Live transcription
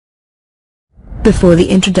Before the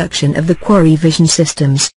introduction of the QuarryVision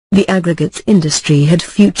systems, the aggregates industry had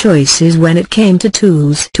few choices when it came to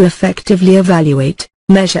tools to effectively evaluate,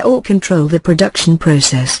 measure or control the production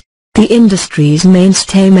process. The industry's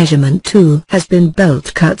mainstay measurement tool has been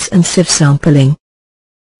belt cuts and sieve sampling.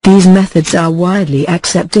 These methods are widely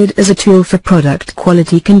accepted as a tool for product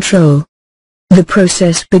quality control. The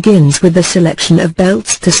process begins with the selection of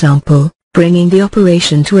belts to sample, bringing the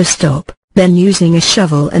operation to a stop, then using a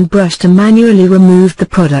shovel and brush to manually remove the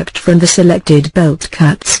product from the selected belt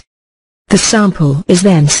cuts. The sample is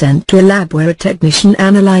then sent to a lab where a technician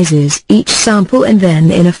analyzes each sample, and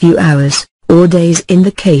then in a few hours, or days in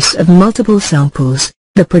the case of multiple samples,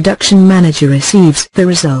 the production manager receives the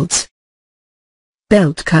results.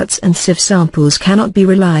 Belt cuts and sieve samples cannot be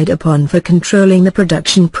relied upon for controlling the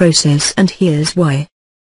production process, and here's why.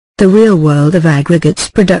 The real world of aggregates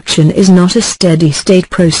production is not a steady-state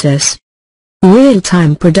process.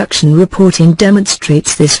 Real-time production reporting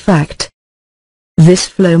demonstrates this fact. This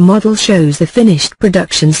flow model shows the finished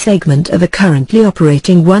production segment of a currently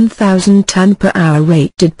operating 1,000 ton per hour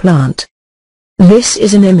rated plant. This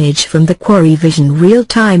is an image from the QuarryVision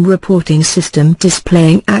real-time reporting system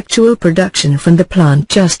displaying actual production from the plant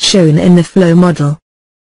just shown in the flow model.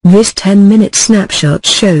 This 10-minute snapshot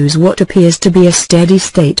shows what appears to be a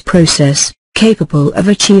steady-state process, capable of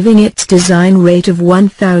achieving its design rate of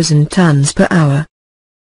 1,000 tons per hour.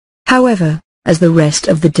 However, as the rest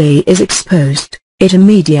of the day is exposed, it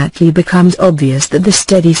immediately becomes obvious that the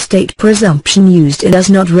steady-state presumption used does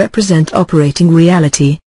not represent operating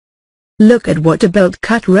reality. Look at what a belt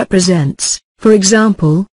cut represents. For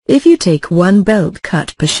example, if you take one belt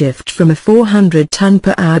cut per shift from a 400 ton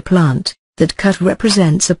per hour plant, that cut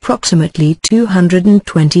represents approximately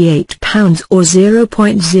 228 pounds or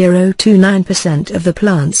 0.029% of the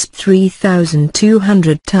plant's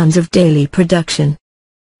 3,200 tons of daily production.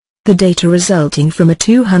 The data resulting from a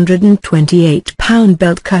 228-pound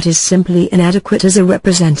belt cut is simply inadequate as a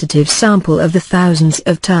representative sample of the thousands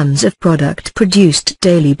of tons of product produced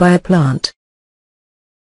daily by a plant.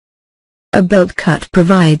 A belt cut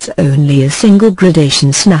provides only a single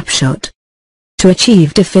gradation snapshot. To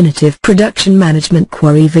achieve definitive production management,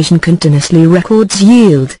 QuarryVision continuously records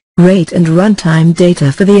yield, rate and runtime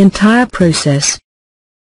data for the entire process.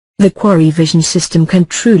 The QuarryVision system can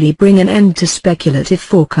truly bring an end to speculative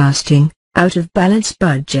forecasting, out-of-balance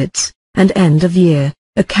budgets, and end-of-year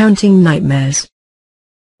accounting nightmares.